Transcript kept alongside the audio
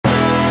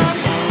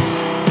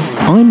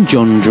I'm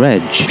John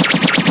Dredge.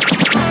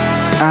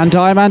 And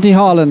I'm Andy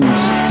Harland.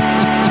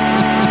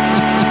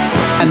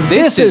 And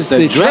this is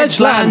the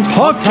Dredgeland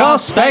Podcast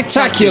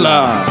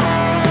Spectacular.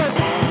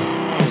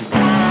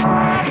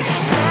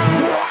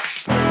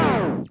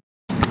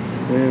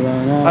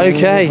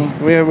 Okay,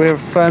 we're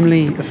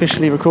firmly,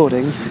 officially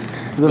recording.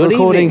 The Good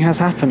recording evening. has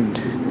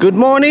happened. Good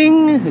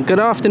morning, good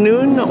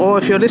afternoon, or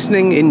if you're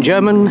listening in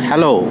German,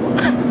 hello.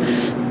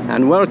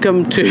 And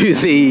welcome to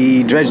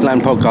the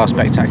Dredgeland Podcast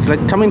Spectacular,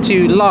 coming to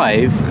you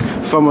live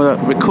from a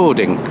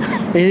recording.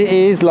 It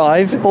is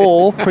live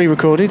or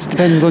pre-recorded,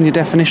 depends on your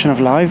definition of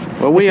live.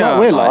 Well,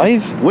 we're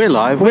live. We're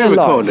live. We're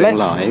recording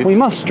live. We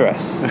must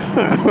stress.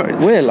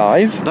 We're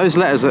live. Those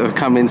letters that have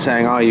come in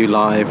saying, "Are you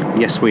live?"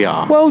 Yes, we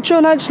are. Well,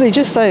 John, actually,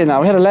 just saying that,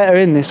 we had a letter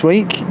in this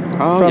week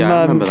Oh, yeah,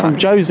 I remember from that.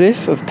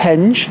 Joseph of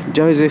Penge.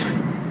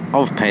 Joseph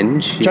of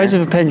Penge. Yeah.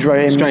 Joseph of Penge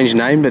wrote in. Strange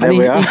name, but and there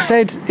we are.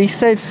 He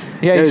said,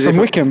 yeah, he's from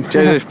Wickham.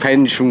 Joseph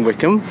Penge from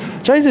Wickham.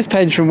 Joseph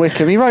Penge from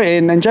Wickham. He wrote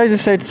in, and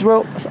Joseph said,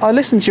 "Well, I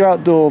listened to your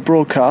outdoor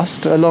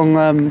broadcast along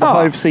the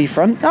Hove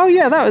seafront. Oh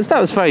yeah, that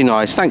was very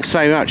nice. Thanks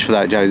very much for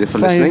that, Joseph, for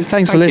listening.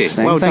 Thanks for Thank you.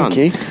 listening. Well Thank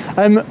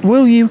done. you.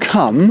 Will you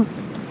come?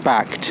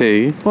 Back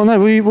to Well, no.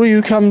 Will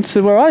you come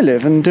to where I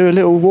live and do a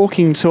little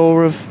walking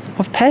tour of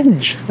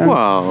Penge?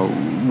 well,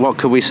 what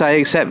could we say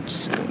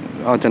except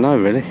I don't know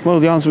really. Well,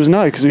 the answer was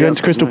no, because we went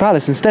to Crystal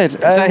Palace instead.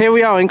 So here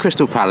we are in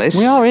Crystal Palace.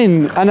 We are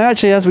in, and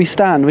actually, as we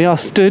stand, we are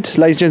stood,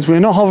 ladies and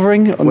gentlemen. We're not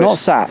hovering, or not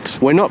sat.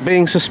 We're not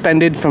being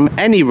suspended from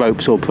any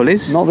ropes or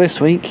pulleys. Not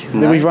this week.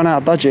 No. We've run out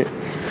of budget.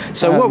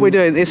 So what we're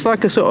doing, it's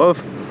like a sort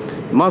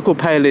of Michael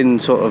Palin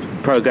sort of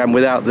programme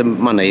without the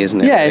money, isn't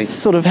it? Yeah, really? it's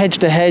sort of hedge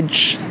to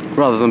hedge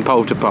Rather than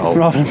pole to pole.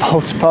 rather than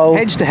pole to pole.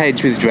 Hedge to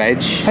hedge with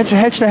Dredge. Hedge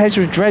to hedge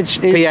with Dredge.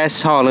 Is,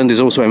 P.S. Harland is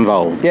also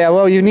involved. Yeah,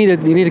 well, you need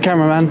a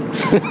cameraman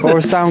or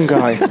a sound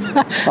guy.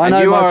 I know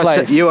you my are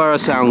place. you are a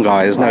sound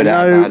guy, there's no I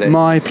doubt know about it.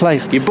 my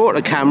place. You bought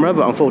a camera,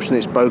 but unfortunately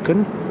it's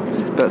broken.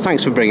 But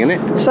thanks for bringing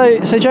it. So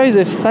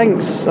Joseph,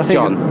 thanks. I think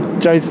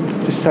John.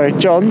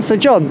 John. So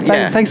John,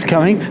 Yeah. thanks for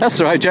coming. That's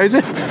all right,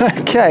 Joseph.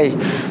 Okay,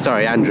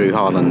 Sorry, Andrew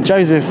Harland.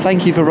 Joseph,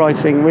 thank you for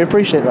writing. We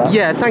appreciate that.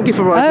 Yeah, thank you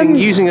for writing Um,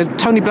 using a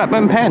Tony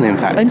Blackburn pen, in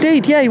fact.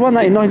 Indeed, yeah, he won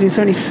that in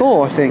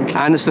 1974, I think.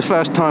 And it's the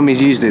first time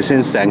he's used it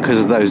since then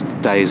because of those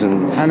days,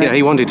 and you know, he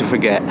it's- wanted to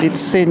forget. It's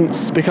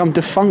since become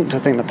defunct, I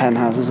think the pen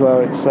has as well.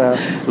 It's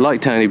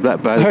Like Tony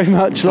Blackburn. Very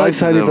much like both of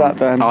Tony them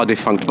Blackburn. Are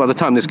defunct. By the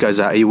time this goes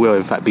out, he will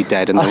in fact be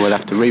dead, and then we'll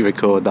have to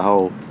re-record the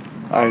whole.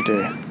 oh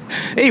dear.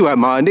 He won't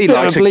mind. He Bit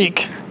of likes a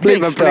bleak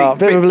start.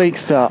 Bit of a bleak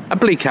start. A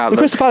bleak The outlook.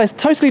 Crystal Palace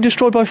totally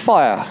destroyed by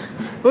fire.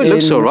 Well, it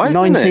looks in all right,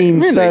 doesn't it?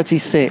 Really?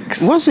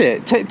 1936. Was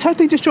it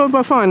totally destroyed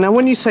by fire? Now,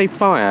 when you say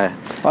fire,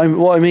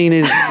 What I mean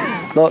is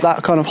like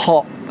that kind of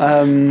hot,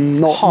 it's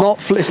not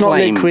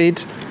flame.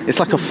 liquid, it's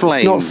like a flame.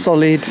 it's not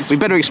solid. We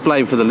better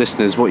explain for the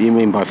listeners what you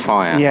mean by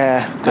fire.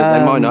 Yeah, Because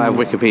they might not have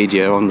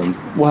Wikipedia on them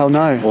Well,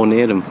 no, or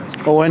near them.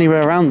 or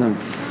anywhere around them.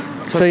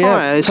 So yeah,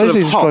 fire is sort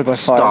totally of destroyed hot by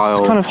fire. style.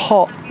 It's kind of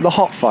hot, the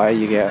hot fire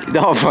you get.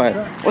 The hot fire.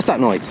 What's that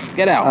noise?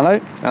 Get out. Hello?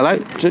 Hello?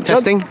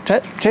 Testing?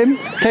 Tim?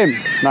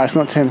 No, it's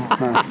not Tim.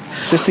 No.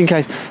 Just in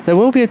case. There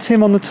will be a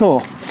Tim on the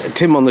tour.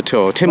 Tim on the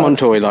tour. Tim on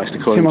tour, he likes to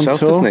call Tim on himself,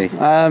 tour. doesn't he?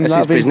 That's his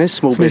that'll be business,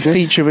 small some business.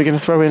 feature we're going to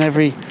throw in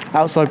every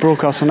outside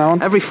broadcast from now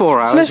on. Every 4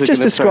 hours. So let's we're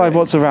just gonna throw describe it.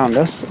 what's around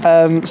us.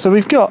 So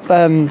we've got.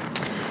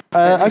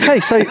 Okay,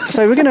 so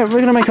we're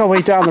gonna make our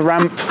way down the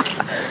ramp.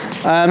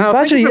 Now,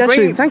 But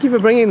thank you for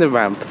bringing the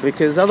ramp,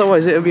 because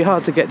otherwise it would be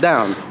hard to get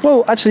down.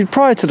 well, actually,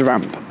 prior to the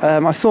ramp,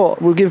 I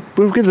thought we'll give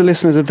the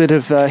listeners a bit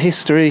of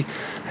history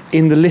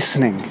in the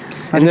listening.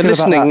 How In do the you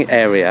feel about listening that?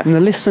 area. In the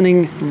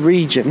listening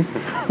region,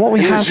 what we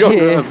In the have genre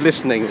here of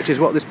listening, which is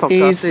what this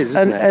podcast is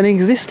isn't it? an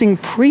existing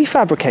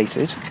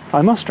prefabricated,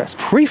 I must stress,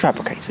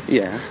 prefabricated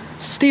Yeah.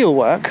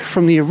 steelwork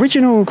from the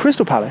original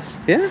Crystal Palace,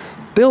 Yeah?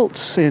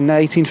 built in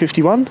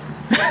 1851,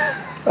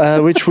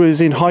 which was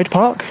in Hyde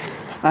Park,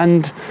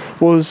 and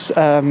was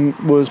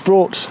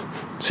brought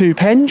to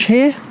Penge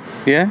here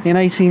Yeah? in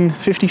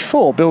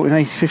 1854. Built in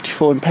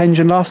 1854 in Penge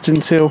and lasted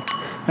until,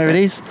 there it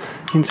is,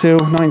 until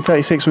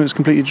 1936 when it was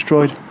completely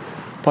destroyed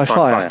by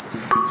fire.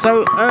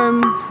 So,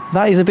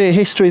 That is a bit of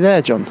history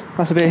there, John.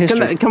 That's a bit of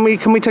history.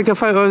 can we take a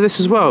photo of this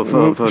as well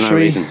for Should no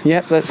we- reason?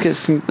 Yep, let's get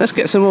some Let's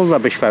get some more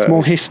rubbish photos.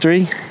 more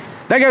history.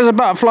 There goes a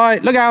butterfly.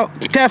 Look out.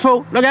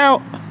 Careful. Look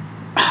out.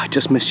 I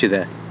just missed you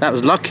there. That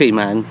was lucky,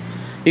 man.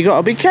 You got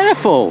to be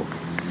careful.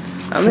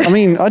 I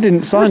mean, I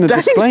didn't sign a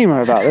It's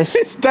disclaimer about this.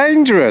 It's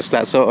dangerous,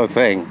 that sort of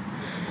thing.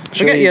 Should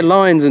Forget we- your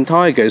lions and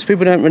tigers.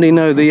 People don't really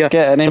know the, Let's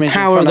get an the image in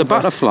power of front the of the-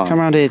 butterfly. Come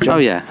round here, John. Oh,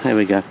 yeah. There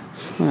we go.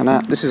 Look at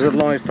that. This is a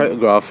live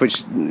photograph,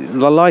 which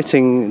the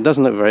lighting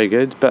doesn't look very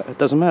good, but it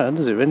doesn't matter,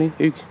 does it really?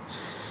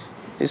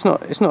 It's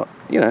not,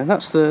 you know,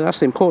 that's the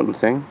important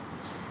thing.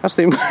 That's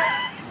the...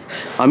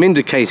 I'm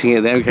indicating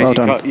it there in case Well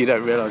done. you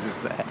don't realise it's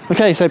there.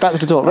 Okay, so back to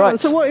the talk. Right.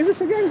 So what is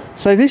this again?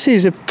 So this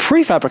is a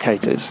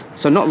prefabricated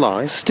So not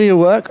live.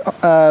 steelwork,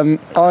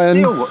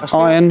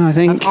 iron, I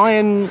think. An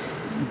iron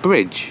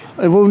bridge.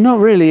 Well, not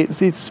really.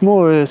 It's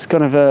more as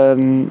kind of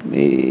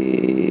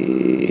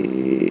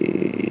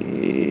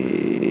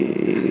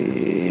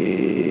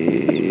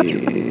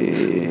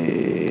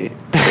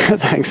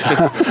Thanks.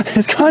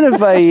 It's kind of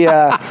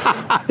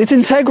it's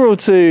integral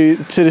to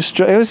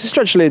the it was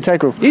structurally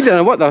integral. You don't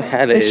know what the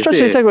hell it It's is, structurally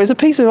do you? integral. It's a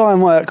piece of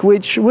ironwork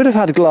which would have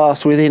had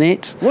glass within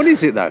it. What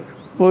is it though?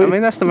 Well, I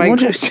mean, that's the main what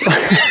do you- question.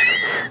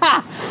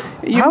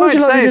 How would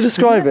you like me to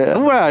describe it?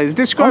 Well,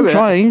 describe I'm it.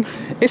 trying.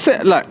 It's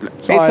a look.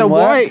 It's a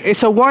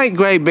ironwork. white,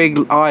 great big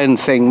iron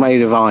thing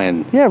made of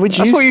iron. Yeah, which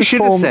That's used what you to should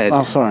form. have said.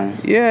 Oh, sorry.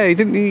 Yeah, you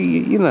didn't.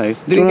 You know,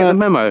 didn't you get the wanna-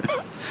 memo.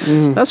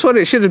 That's what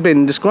it should have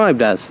been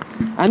described as.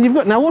 And you've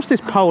got now. What's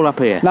this pole up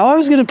here? Now I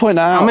was going to point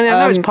out. I mean,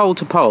 I know it's pole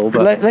to pole,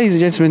 but ladies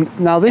and gentlemen,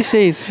 now this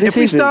is. if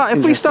we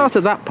interesting. start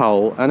at that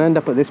pole and end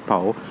up at this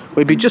pole,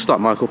 we'd be just like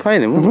Michael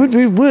Palin, wouldn't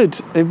we? We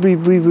would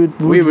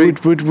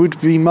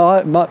be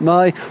my.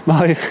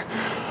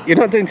 You're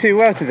not doing too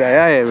well today,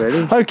 are you?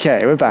 Really?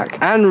 Okay, we're back.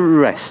 And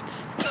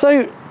rests.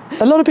 So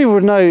a lot of people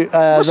would know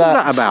What's all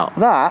that about?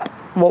 That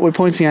what we're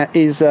pointing at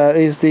is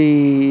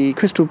the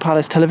Crystal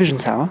Palace television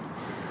tower.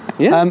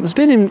 Yeah. It's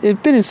been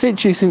in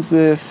situ since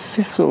the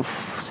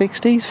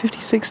 50s,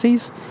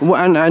 60s.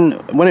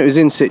 And when it was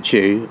in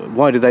situ,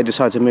 why did they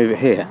decide to move it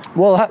here?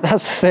 Well,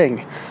 that's the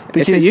thing.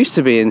 If it used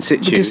to be in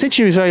situ, Because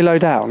situ is very low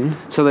down,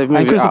 so they've and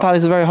moved it Crystal up.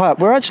 Palace is very high up.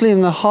 We're actually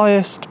in the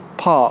highest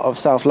part of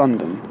South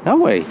London Are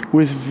we?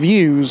 with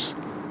views.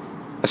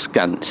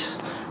 Askant.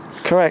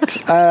 Correct.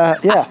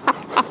 Yeah.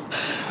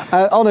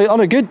 On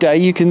a good day,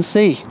 you can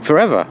see.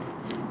 Forever.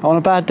 On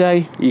a bad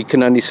day, You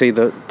can only see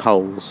the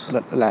poles.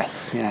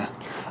 less. Yeah.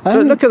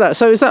 But look at that.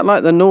 So is that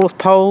like the North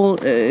Pole?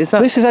 Is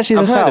that? This is actually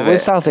I've the heard south. of it.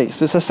 It's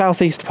southeast. It's a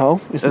southeast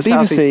pole. It's the A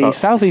southeast BBC pole.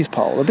 southeast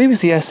pole. The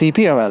BBC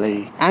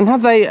SCPOLE. And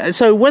have they?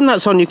 So when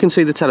that's on, you can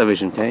see the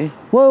television, can you?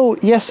 Well,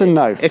 yes and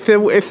no. If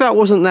that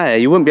wasn't there,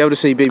 you wouldn't be able to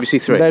see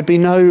BBC Three. There'd be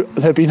no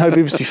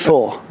BBC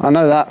Four. I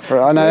know that for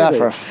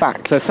a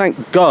fact. So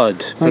thank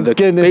God for Thank the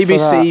goodness for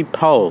BBC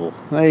pole,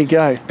 There you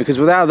go. because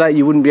without that,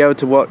 you wouldn't be able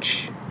to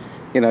watch,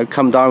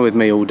 Come Dine With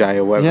Me all day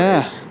or whatever it Yeah.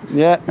 is.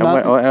 Yeah. And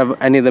or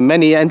any of the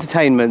many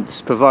entertainments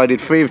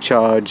provided free of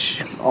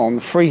charge. On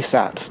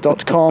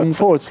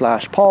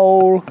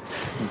freesat.com/poll.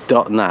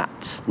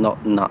 .nat,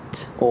 not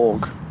nut.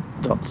 Org.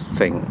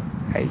 .thing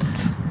 8.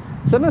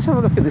 So let's have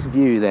a look at this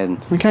view then.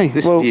 Okay.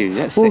 This well, view.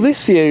 Let's well, see.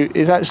 this view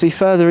is actually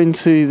further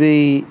into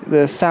the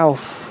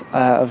south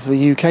of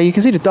the UK. You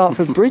can see the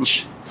Dartford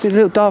Bridge. See the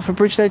little Dartford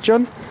Bridge there,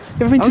 John?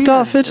 You ever been to yeah.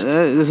 Dartford?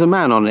 There's a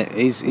man on it.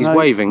 He's No,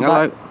 waving.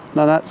 Hello.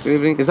 No, that's. Good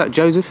evening. Is that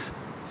Joseph?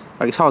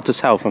 It's hard to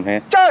tell from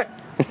here. Joe!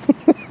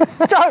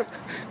 Joe!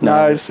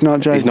 No, it's not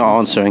Joe. He's not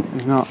answering.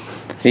 He's not.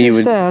 He It's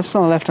would- there, it's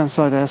on the left hand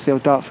side there, that's the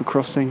old Dartford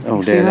crossing. Oh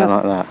You see dear, that?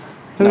 not like that.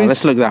 Who No, is-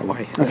 let's look that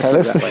way. Okay,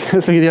 let's look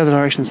at the other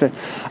direction instead.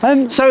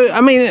 So,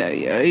 I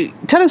mean,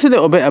 tell us a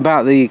little bit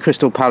about the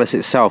Crystal Palace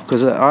itself,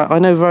 because I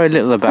know very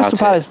little about Crystal it.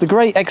 Palace, the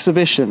Great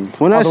Exhibition.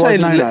 When I say otherwise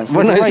known as.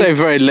 when The I say Great-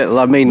 very little,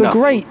 I mean The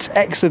nothing. Great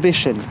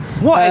Exhibition.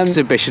 What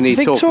exhibition are you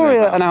talking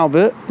Victoria about? and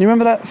Albert. You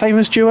remember that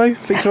famous duo,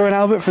 Victoria and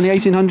Albert, from the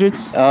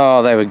 1800s?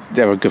 Oh,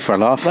 they were good for a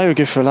laugh. They were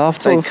good for a laugh.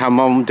 They'd come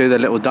on, do their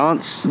little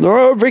dance.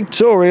 Oh,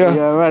 Victoria.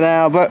 Yeah, right,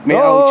 Albert, me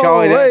Oh, old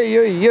China. hey,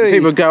 hey, hey.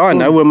 People go, I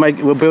know,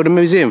 we'll build a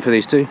museum for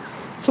these two.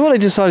 So what they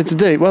decided to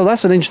do, well,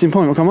 that's an interesting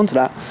point, we'll come on to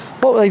that.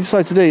 What they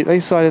decided to do, they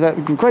decided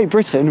that Great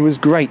Britain was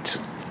great.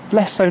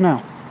 Less so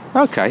now.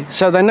 Okay,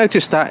 so they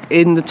noticed that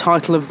in the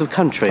title of the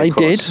country. They of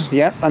course. did,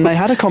 yeah, and they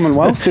had a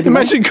Commonwealth, didn't they?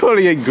 Imagine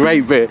calling it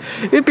Great Britain.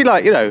 It'd be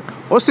like,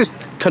 what's this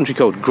country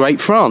called?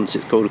 Great France,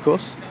 it's called, of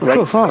course. Great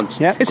course, France.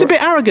 yeah. It's a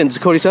bit arrogant to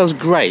call yourselves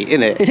great,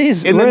 isn't it? It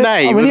is. In the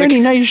name. We're of the only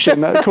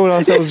nation that call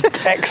ourselves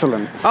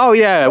excellent. Oh,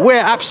 yeah, we're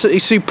absolutely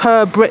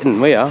superb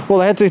Britain, we are. Well,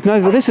 they had to, no,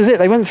 this is it.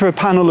 They went through a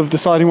panel of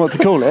deciding what to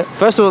call it.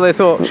 First of all, they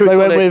thought, should we They call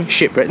went it with-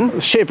 Shit Britain?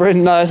 Shit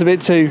Britain, no, that's a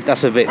bit too...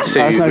 That's a bit too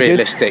That's no good.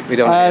 realistic. We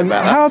don't want to hear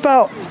about that. How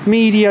about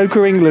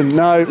mediocre England?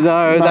 No,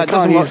 No, that can't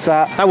doesn't use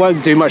that. That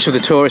won't do much for the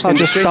tourist I'll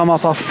just industry. sum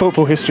up our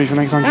football history for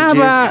the next 100 How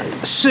years.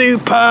 about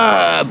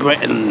superb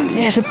Britain?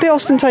 Yeah, it's a bit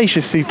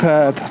ostentatious,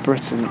 superb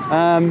Britain.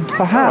 Perhaps.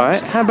 All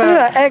right, how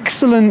about-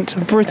 excellent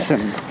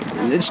Britain?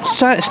 It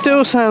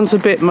still sounds a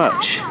bit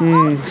much.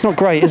 It's not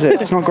great, is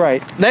it? It's not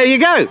great. There you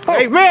go.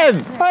 Great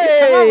Britain. Come up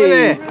with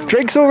Hey! it.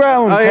 Drinks all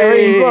round,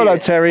 Terry. Well done,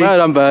 Terry. Well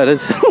done,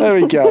 Bernard. There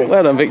we go.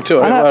 Well done,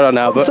 Victoria. And, Well done,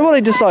 Albert. So what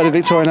they decided,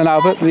 Victoria and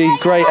Albert, the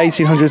great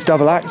 1800s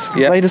double act,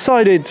 Yep. they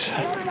decided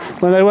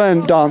when they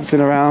weren't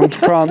dancing around,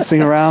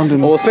 prancing around,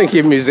 and Or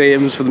thinking of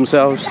museums for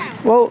themselves.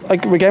 well,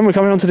 again, we're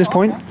coming on to this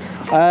point.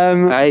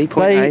 A,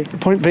 point A.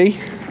 Point B,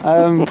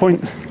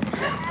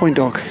 point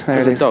dog. There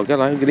There's it a is. dog.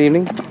 Hello, good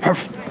evening.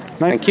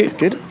 No, Thank you.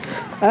 Good.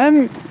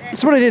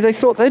 So what they did, they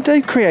thought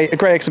they'd create a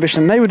great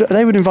exhibition. They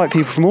would invite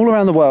people from all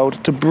around the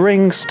world to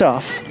bring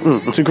stuff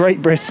to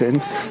Great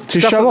Britain to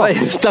show off.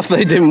 Stuff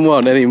they didn't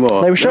want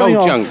anymore. They were showing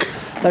old off.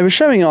 junk. They were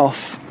showing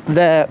off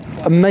their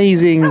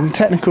amazing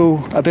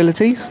technical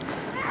abilities,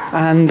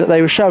 and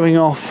they were showing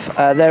off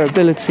their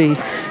ability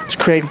to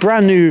create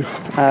brand new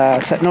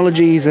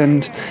technologies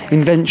and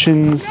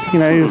inventions.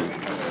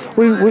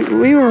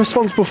 We were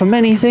responsible for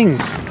many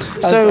things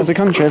as a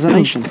country, as a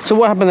nation. So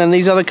what happened then?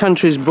 These other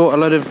countries brought a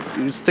lot of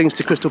things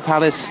to Crystal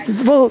Palace,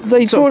 Well,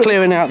 they sort brought of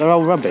clearing out their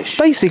old rubbish.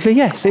 basically,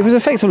 yes, it was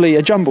effectively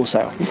a jumble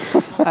sale.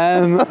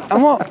 And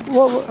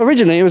what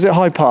originally it was at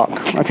Hyde Park,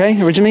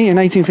 okay? Originally in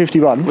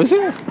 1851. Was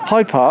it?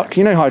 Hyde Park,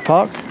 you know Hyde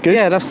Park? Good.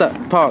 Yeah, that's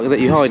that park that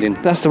you hide in.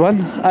 That's the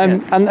one.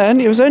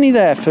 And it was only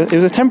there it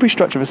was a temporary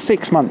structure for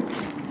 6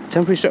 months.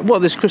 Temporary structure. What,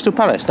 this Crystal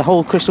Palace? The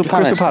whole Crystal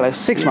Palace? Crystal Palace,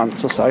 6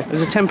 months or so. It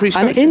was a temporary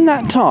structure. And in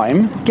that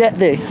time, get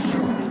this,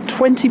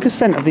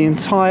 20% of the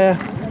entire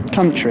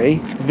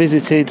country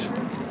visited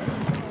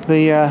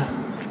the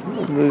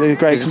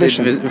Great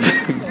Exhibition.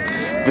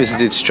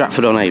 Visited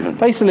Stratford-on-Avon.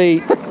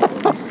 Basically,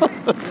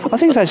 I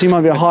think it actually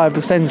might be a higher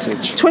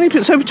percentage.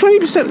 20%. So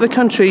 20% of the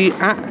country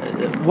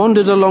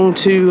wandered along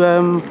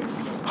to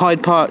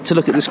Hyde Park to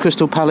look at this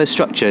Crystal Palace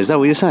structure. Is that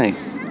what you're saying?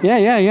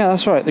 Yeah,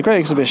 that's right. The Great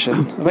Exhibition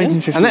of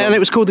 1851. And it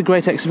was called the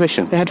Great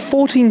Exhibition. They had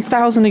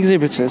 14,000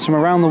 exhibitors from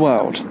around the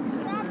world.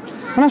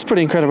 And that's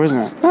pretty incredible, isn't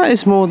it? That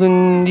is more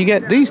than you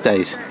get these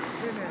days.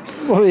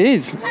 Well, it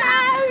is.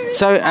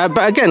 So,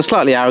 but again,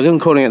 slightly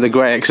arrogant, calling it the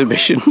Great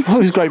Exhibition. Well, it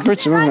was Great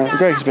Britain, wasn't it? The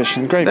Great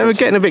Exhibition. They were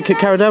getting a bit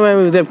carried away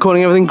with them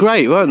calling everything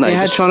great, weren't they?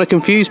 Just trying to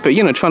confuse, but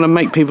trying to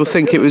make people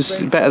think it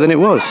was better than it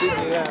was.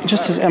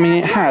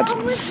 It had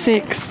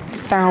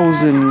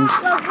 6,000.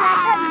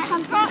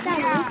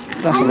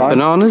 That's a lie.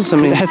 Bananas.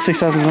 It had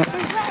 6,000.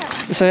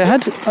 So it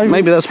had.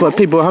 Maybe that's why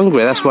people were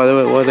hungry. That's why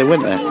they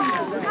went there.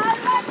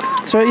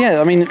 So yeah,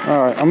 all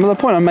right. The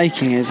point I'm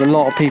making is a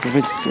lot of people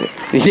visited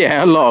it.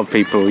 Yeah, a lot of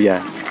people.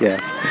 Yeah,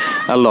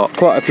 a lot,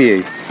 quite a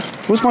few.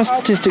 Was my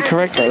statistic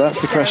correct though? That's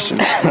the question.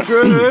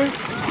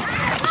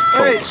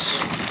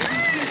 False.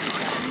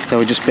 So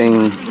we're just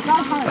being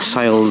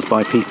assailed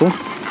by people.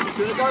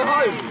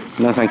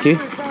 No, thank you.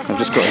 I've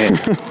just got here.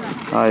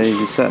 I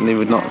certainly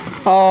would not.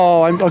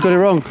 Oh, I got it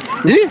wrong.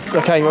 Did you?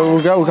 Okay, well,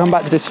 we'll come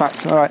back to this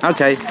fact. All right.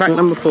 Okay, fact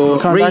number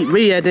 4.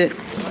 Re-edit.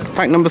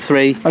 Fact number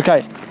 3.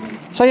 Okay.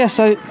 So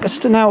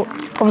now,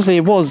 obviously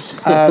it was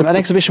an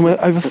exhibition with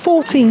over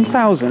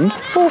 14,000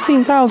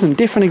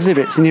 different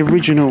exhibits in the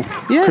original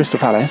Crystal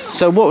Palace.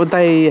 So what would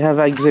they have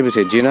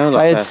exhibited? Do you know?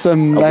 They had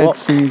some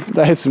dogs.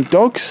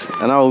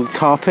 An old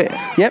carpet.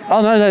 Yep.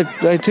 Oh no,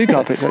 they had 2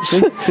 carpets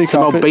actually.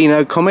 Some old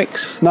Beano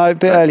comics. No, a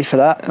bit early for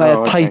that. They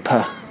had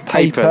paper.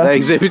 Paper. They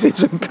exhibited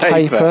some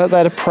paper. They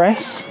had a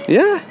press.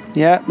 Yeah.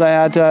 Yeah. They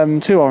had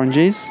 2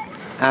 oranges.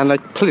 And a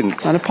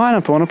plinth. And a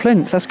pineapple on a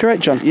plinth. That's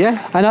correct, John.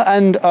 Yeah.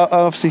 And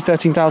obviously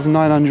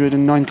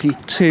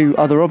 13,992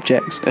 other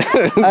objects.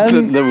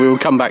 That we will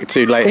come back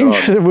to later on.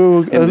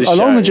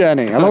 Along the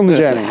journey.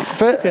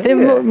 But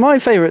my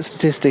favourite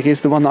statistic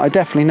is the one that I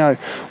definitely know,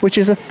 which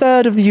is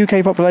 1/3 of the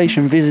UK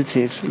population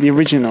visited the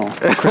original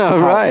Crystal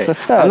Palace. Right.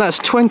 1/3. And that's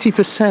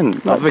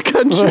 20% of the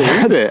country,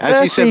 isn't it?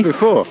 As you said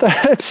before.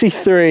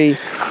 33%.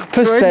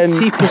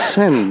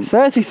 20%.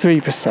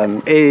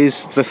 33%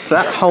 is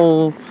that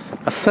whole.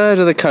 1/3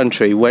 of the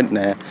country went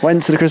there.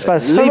 Went to the Crystal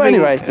Palace. So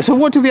anyway. So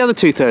what did the other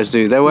 2/3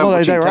 do? They weren't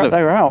watching television.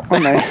 They were out,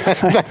 weren't they?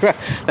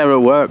 They were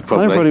at work,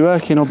 probably. They were probably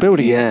working or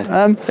building.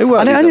 Yeah. They were.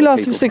 And it only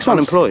lasted for 6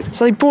 months. Unemployed.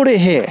 So they brought it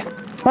here.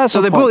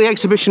 So they brought the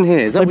exhibition here.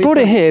 Is that they brought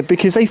it here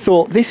because they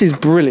thought this is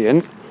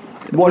brilliant.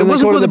 Why did they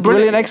call it the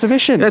Brilliant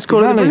Exhibition? Let's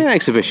call it the Brilliant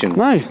Exhibition.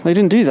 No, they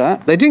didn't do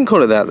that. They didn't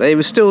call it that. It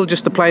was still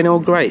just the plain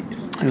old great.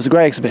 It was a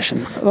great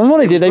exhibition. And what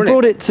they did, they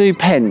brought it to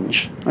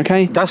Penge,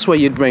 okay? That's where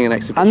you'd bring an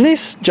exhibition. And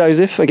this,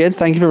 Joseph, again,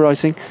 thank you for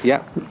writing.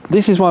 Yeah.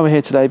 This is why we're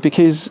here today,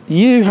 because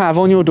you have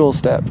on your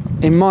doorstep,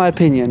 in my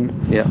opinion,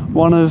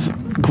 one of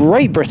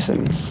Great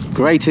Britain's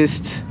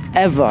greatest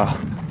ever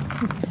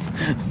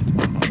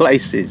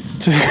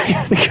places.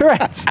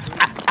 Correct.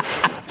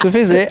 To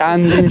visit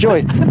and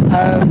enjoy.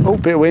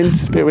 Bit of wind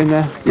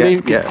there.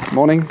 Yeah.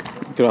 Morning.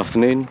 Good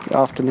afternoon. Good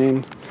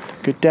afternoon.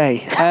 Good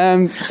day.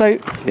 So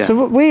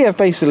we have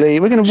basically,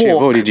 we're going to walk. She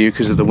avoided you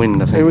because of the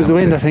wind, I think. It was the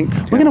wind, I think.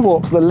 We're going to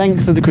walk the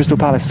length of the Crystal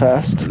Palace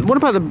first. What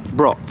about the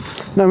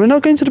broth? No, we're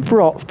not going to the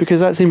broth because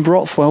that's in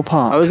Brothwell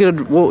Park. We're going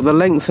to walk the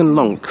length and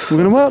length. We're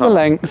going to walk the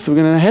length, we're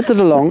going to head to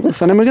the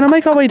length, and then we're going to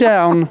make our way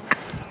down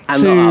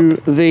to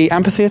the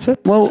amphitheatre.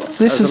 Well,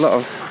 this is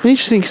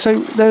interesting. So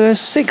there are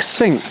 6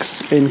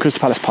 Sphinx in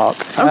Crystal Palace Park.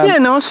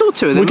 I saw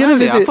 2 of them. We're going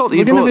to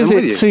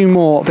visit 2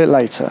 more a bit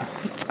later.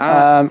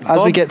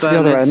 As we get to the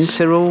other end.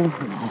 Cyril,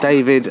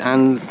 David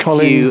and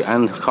Colin. Hugh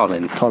and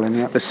Colin.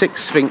 Yeah. The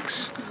 6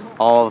 Sphinx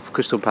of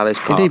Crystal Palace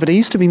Park. Indeed, but there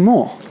used to be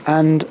more.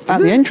 And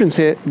at the entrance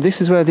here,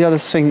 this is where the other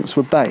Sphinx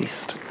were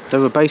based. They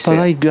were based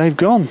here? They've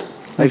gone.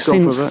 They've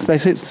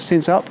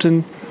since upped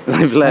and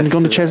they've left. And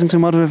gone to Chesington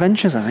Modern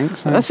Adventures, I think.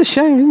 So. That's a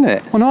shame, isn't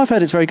it? Well, no, I've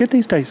heard it's very good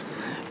these days.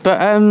 But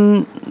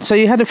so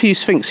you had a few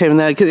Sphinx here and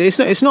there.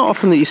 It's not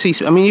often that you see.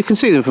 I mean, you can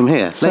see them from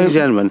here, ladies and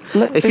gentlemen.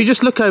 If you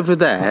just look over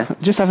there,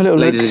 just have a little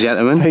look. Ladies and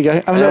gentlemen, there you go.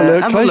 Have a little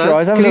look. Close your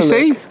eyes. Have a little look.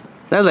 Can you see?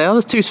 There they are.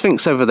 There's 2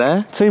 Sphinx over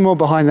there. 2 more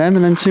behind them,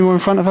 and then 2 more in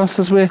front of us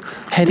as we're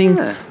heading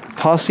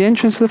past the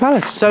entrance to the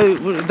palace. So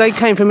they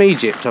came from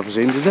Egypt, I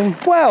presume, did they?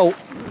 Well,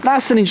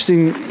 that's an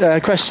interesting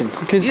question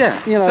because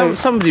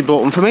somebody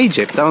brought them from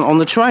Egypt on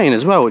the train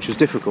as well, which was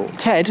difficult.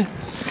 Ted,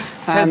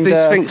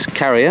 the Sphinx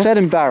carrier. Ted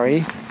and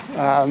Barry.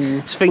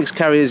 Sphinx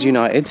Carriers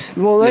United.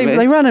 Well,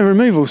 they ran a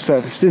removal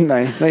service, didn't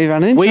they? They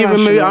ran an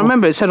international. I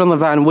remember it said on the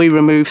van, "We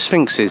remove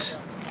Sphinxes."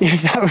 Yeah,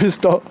 that was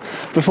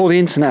before the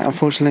internet,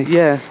 unfortunately.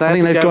 Yeah, I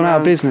think they've gone out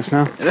of business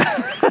now.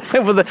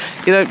 Well,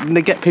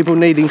 they get people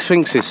needing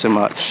sphinxes so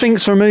much.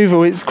 Sphinx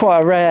removal, it's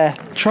quite a rare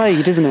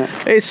trade, isn't it?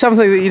 It's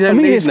something that you don't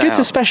need it's now. good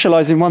to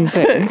specialise in one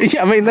thing.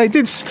 Yeah, I mean, they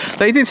did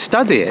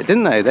study it,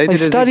 didn't they? They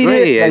studied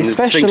it, they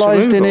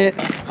specialised in it,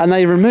 and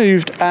they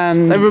removed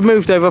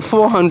over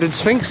 400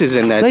 sphinxes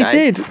in their day.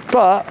 They did,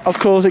 but of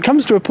course it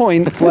comes to a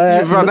point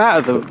where you've run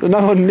out of them.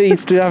 No one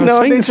needs to have a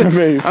sphinx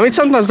removed. I mean,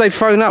 sometimes they'd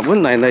phone up,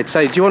 wouldn't they? And they'd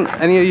say, "Do you want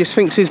any of your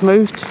sphinxes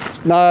moved?"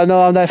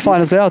 No, they're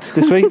fine as they are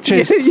this week.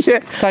 Cheers. Yeah.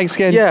 Thanks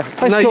again. Yeah.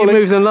 Thanks no, for you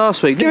moved them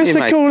last week. Give us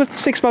a call in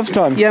 6 months'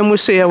 time. Yeah, and we'll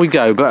see how we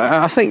go. But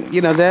I think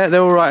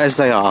they're all right as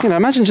they are.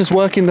 Imagine just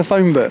working the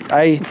phone book.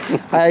 Hey,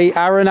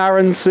 Aaron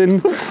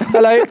Aronson.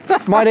 Hello,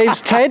 my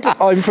name's Ted.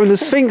 I'm from the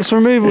Sphinx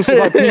Removal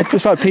Society.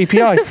 It's like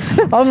PPI.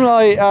 I'm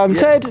like,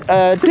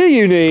 Ted, do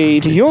you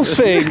need your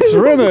Sphinx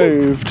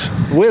removed?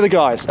 We're the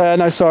guys.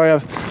 No, sorry, I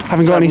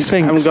haven't got any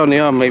Sphinx. Haven't got any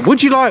on me.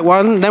 Would you like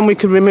one? Then we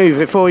could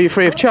remove it for you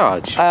free of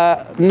charge.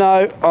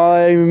 No,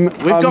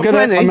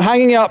 I'm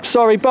hanging up.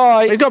 Sorry,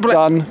 bye. We've got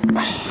done.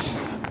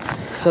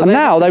 So and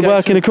now they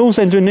work in a call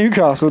centre in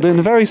Newcastle doing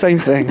the very same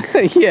thing.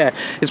 Yeah,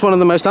 it's one of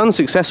the most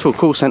unsuccessful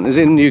call centres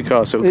in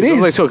Newcastle. It is.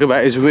 All they talk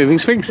about is removing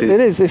sphinxes.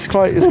 It is. It's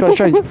quite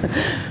strange.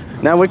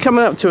 Now we're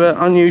coming up to an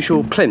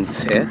unusual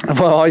plinth here.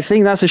 Well, I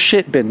think that's a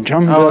shit bin,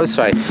 John. Oh, that's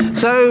right.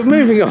 So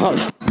moving on.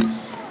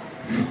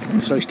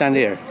 Shall we stand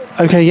here?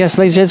 Okay, yes,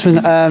 ladies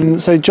and gentlemen.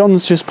 So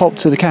John's just popped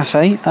to the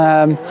cafe.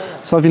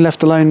 So I've been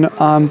left alone.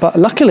 But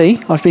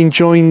luckily, I've been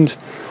joined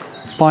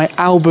by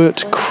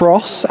Albert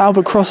Cross.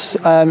 Albert Cross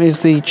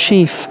is the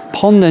chief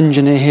pond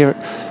engineer here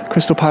at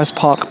Crystal Palace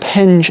Park,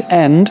 Penge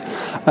End.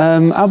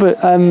 Albert,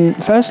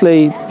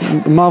 firstly,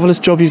 marvellous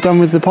job you've done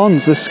with the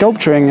ponds, the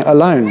sculpturing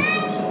alone.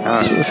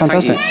 It's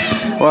fantastic.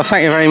 Well,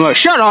 thank you very much.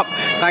 Shut up!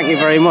 Thank you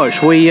very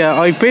much.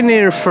 I've been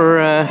here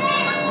for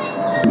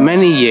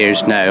many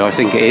years now, I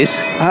think it is.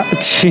 How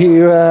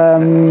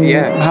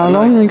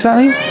long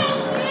exactly?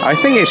 I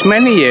think it's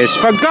many years.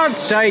 For God's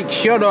sake,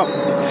 shut up!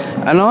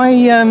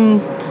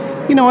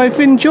 And I've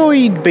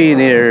enjoyed being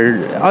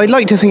here. I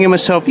like to think of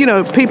myself,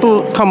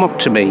 people come up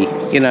to me,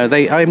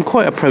 I'm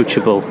quite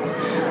approachable.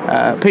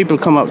 People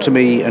come up to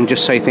me and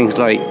just say things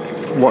like,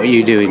 "What are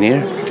you doing here?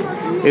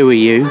 Who are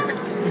you?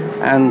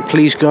 And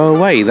please go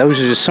away."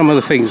 Those are just some of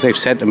the things they've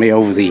said to me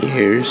over the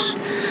years.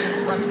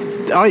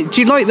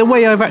 Do you like the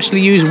way I've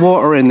actually used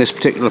water in this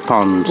particular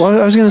pond? Well,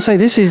 I was going to say,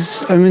 this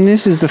is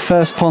the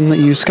first pond that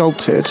you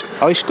sculpted.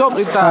 I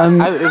sculpted that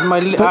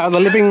out of the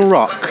living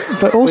rock.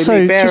 But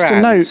also, just a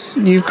note,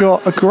 you've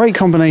got a great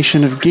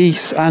combination of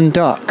geese and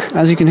duck.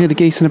 As you can hear the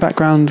geese in the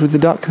background with the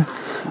duck.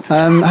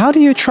 How do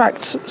you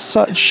attract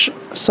such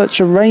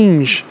a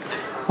range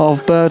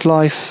of bird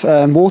life,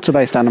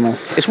 water-based animal?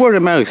 It's word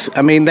of mouth.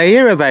 I mean, they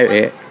hear about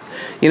it.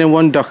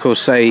 One duck will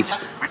say,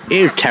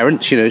 "Here,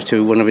 Terence,"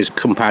 to one of his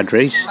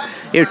compadres.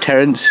 "Here,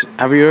 Terence,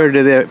 have you heard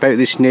about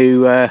this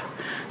new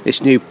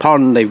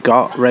pond they've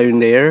got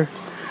round there?"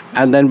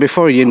 And then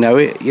before you know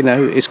it,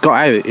 it's got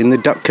out in the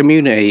duck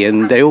community,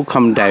 and they all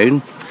come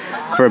down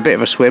for a bit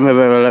of a swim, a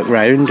bit of a look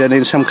round, and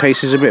in some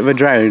cases a bit of a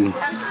drown.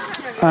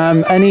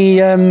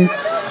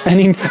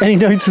 Any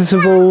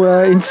noticeable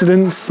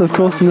incidents, of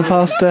course, in the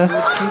past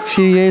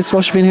few years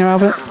whilst you've been here,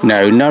 Albert?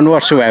 No, none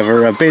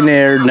whatsoever. I've been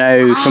here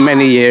now for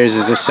many years,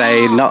 as I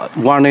say. Not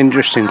one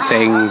interesting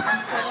thing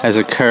has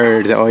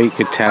occurred that I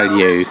could tell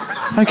you.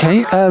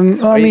 Okay,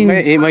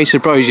 it may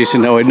surprise you to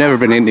know I've never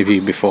been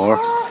interviewed before.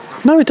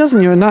 No, it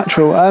doesn't. You're a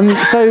natural. A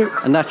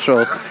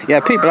natural. Yeah,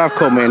 people have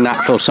called me a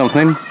natural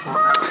something.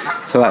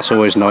 So that's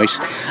always nice.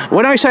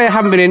 When I say I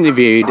haven't been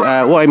interviewed,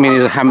 what I mean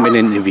is I haven't been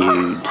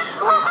interviewed.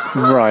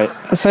 Right.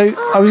 So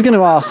I was going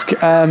to ask...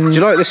 do you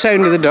like the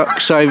sound of the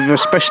ducks? I've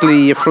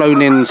especially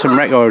flown in some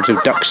records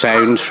of duck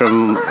sounds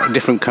from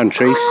different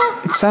countries.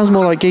 It sounds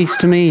more like geese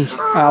to me,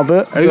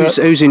 Albert.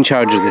 Who's in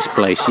charge of this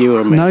place, you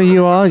or me? No,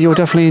 you are. You're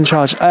definitely in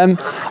charge. I was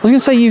going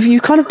to say,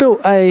 you've kind of built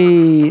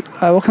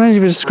what can only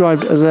be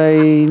described as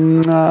a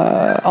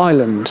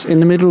island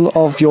in the middle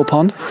of your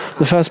pond.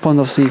 The first pond,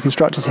 obviously, you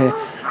constructed here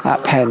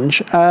at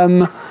Penge.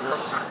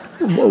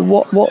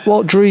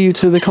 What drew you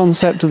to the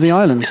concept of the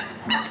island?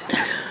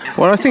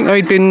 Well, I think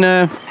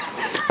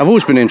I've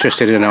always been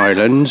interested in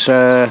islands.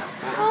 I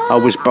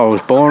was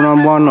born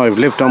on one. I've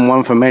lived on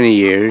one for many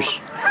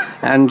years,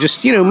 and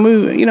just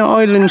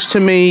islands to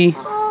me,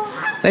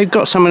 they've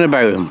got something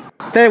about them.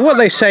 What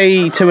they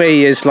say to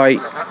me is like,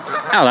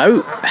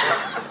 "Hello,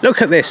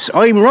 look at this.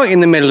 I'm right in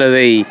the middle of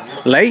the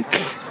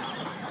lake.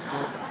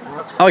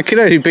 I can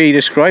only be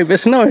described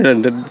as an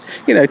island." And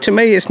to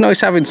me, it's nice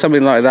having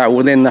something like that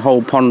within the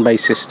whole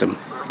pond-based system.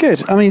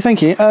 Good. I mean,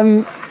 thank you. I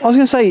was going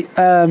to say,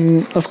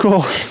 of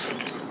course,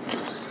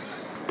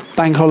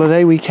 bank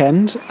holiday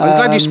weekend. I'm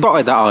glad you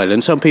spotted that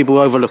island. Some people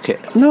overlook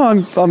it. No,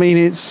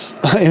 it's,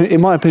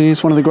 in my opinion,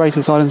 it's one of the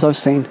greatest islands I've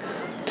seen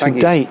to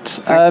date.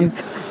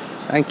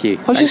 Thank you.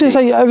 I was just going to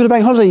say, over the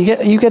bank holiday,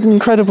 you get an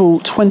incredible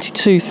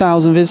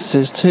 22,000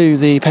 visitors to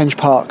the Penge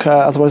Park,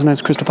 otherwise known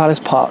as Crystal Palace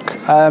Park.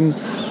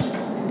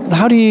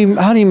 how do you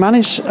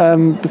manage?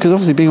 Because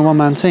obviously being a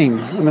one-man team,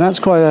 I mean that's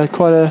quite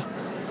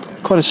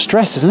a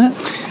stress, isn't it?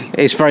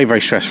 It's very,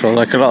 very stressful.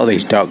 Like a lot of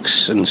these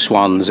ducks and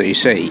swans that you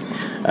see,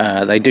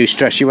 they do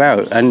stress you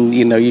out, and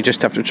you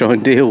just have to try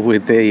and deal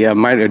with the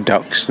amount of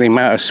ducks, the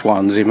amount of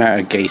swans, the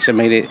amount of geese. I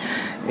mean,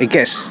 it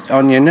gets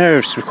on your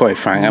nerves, to be quite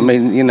frank. I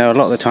mean, a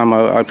lot of the time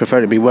I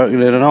prefer to be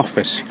working in an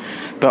office,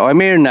 but I'm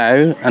here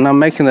now and I'm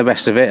making the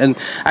best of it. And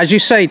as you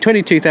say,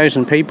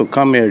 22,000 people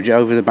come here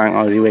over the bank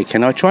holiday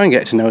weekend. I try and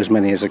get to know as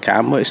many as I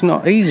can, but it's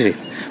not easy.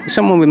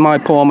 Someone with my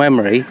poor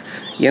memory.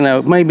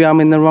 Maybe I'm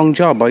in the wrong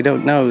job. I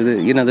don't know.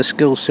 The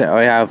skill set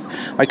I have.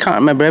 I can't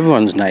remember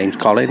everyone's names,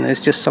 Colin.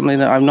 It's just something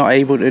that I'm not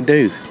able to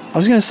do. I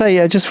was going to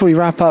say, just before we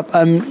wrap up,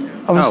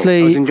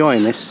 obviously... I was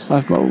enjoying this.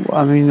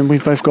 I mean,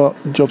 we've both got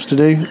jobs to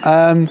do.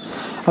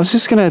 I was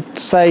just going to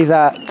say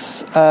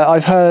that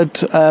I've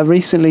heard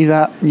recently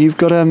that you've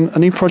got a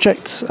new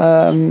project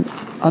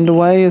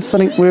underway. Is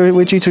something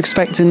we're due to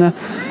expect in the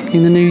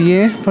new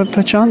year,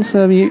 perchance?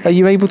 Are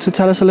you able to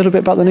tell us a little bit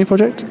about the new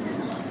project?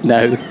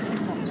 No.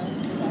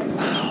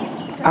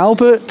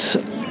 Albert,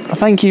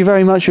 thank you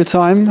very much for your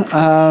time.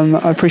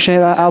 I appreciate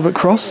that. Albert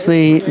Cross,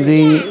 the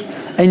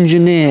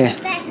engineer.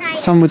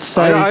 Some would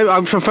say...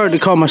 I prefer to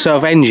call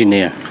myself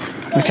engineer.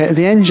 Okay,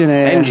 the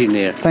engineer.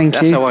 Engineer. Thank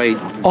That's you. how I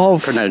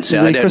pronounce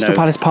it. The Crystal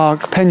Palace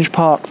Park, Penge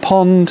Park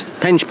Pond.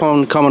 Penge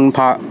Pond, Common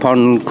Park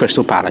Pond,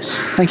 Crystal Palace.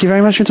 Thank you very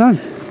much for your time.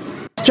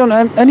 John,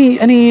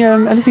 anything you're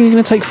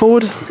going to take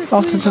forward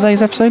after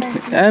today's episode?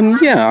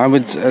 Yeah, I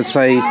would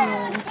say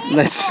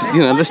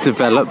let's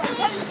develop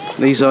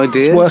these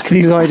ideas. Let's work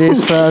these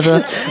ideas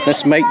further.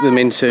 Let's make them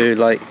into,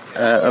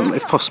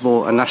 if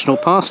possible, a national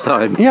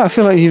pastime. Yeah, I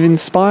feel like you've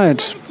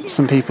inspired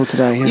some people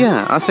today.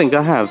 Yeah, I think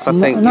I have. I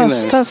think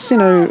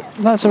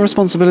that's a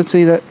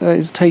responsibility that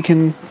is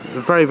taken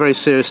very, very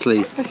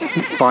seriously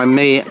by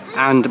me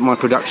and my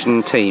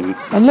production team.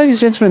 And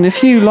ladies and gentlemen,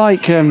 if you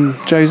like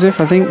Joseph,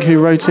 I think, who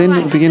wrote in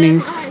at the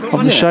beginning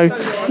of the show,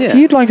 if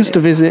you'd like us to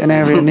visit an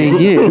area near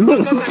you,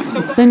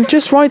 then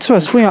just write to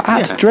us. We are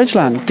at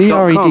Dredgeland,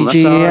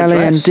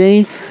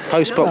 DREDGELAND,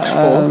 Postbox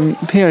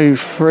 4,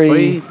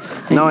 PO3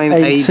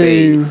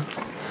 9AB.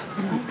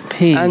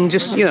 P. And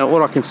just,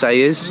 all I can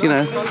say is,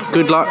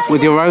 good luck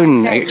with your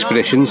own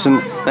expeditions,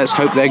 and let's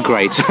hope they're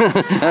great.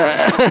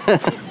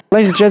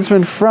 Ladies and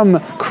gentlemen, from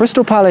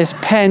Crystal Palace,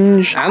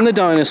 Penge, and the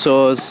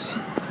dinosaurs,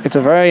 it's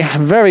a very,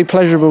 very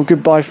pleasurable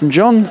goodbye from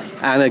John.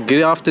 And a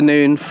good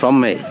afternoon from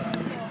me.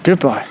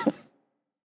 Goodbye.